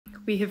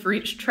We have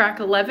reached track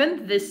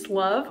 11, This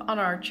Love, on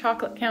our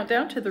chocolate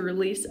countdown to the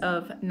release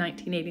of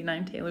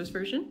 1989 Taylor's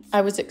version. I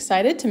was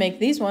excited to make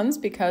these ones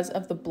because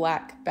of the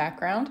black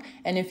background,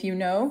 and if you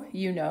know,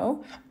 you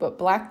know, but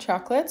black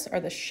chocolates are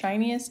the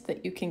shiniest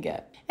that you can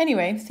get.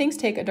 Anyway, things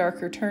take a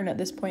darker turn at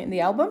this point in the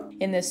album.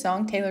 In this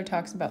song, Taylor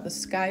talks about the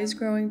skies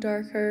growing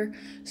darker,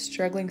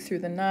 struggling through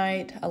the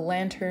night, a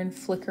lantern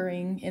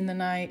flickering in the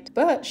night,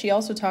 but she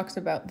also talks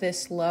about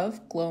this love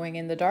glowing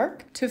in the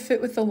dark. To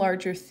fit with the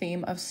larger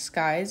theme of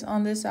skies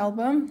on this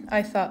album,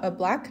 I thought a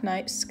black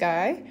night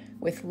sky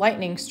with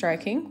lightning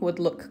striking would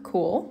look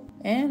cool,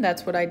 and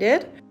that's what I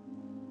did.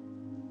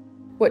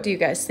 What do you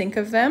guys think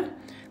of them?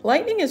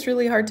 Lightning is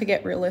really hard to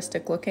get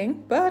realistic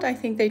looking, but I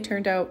think they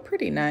turned out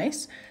pretty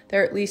nice.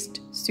 They're at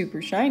least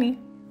super shiny.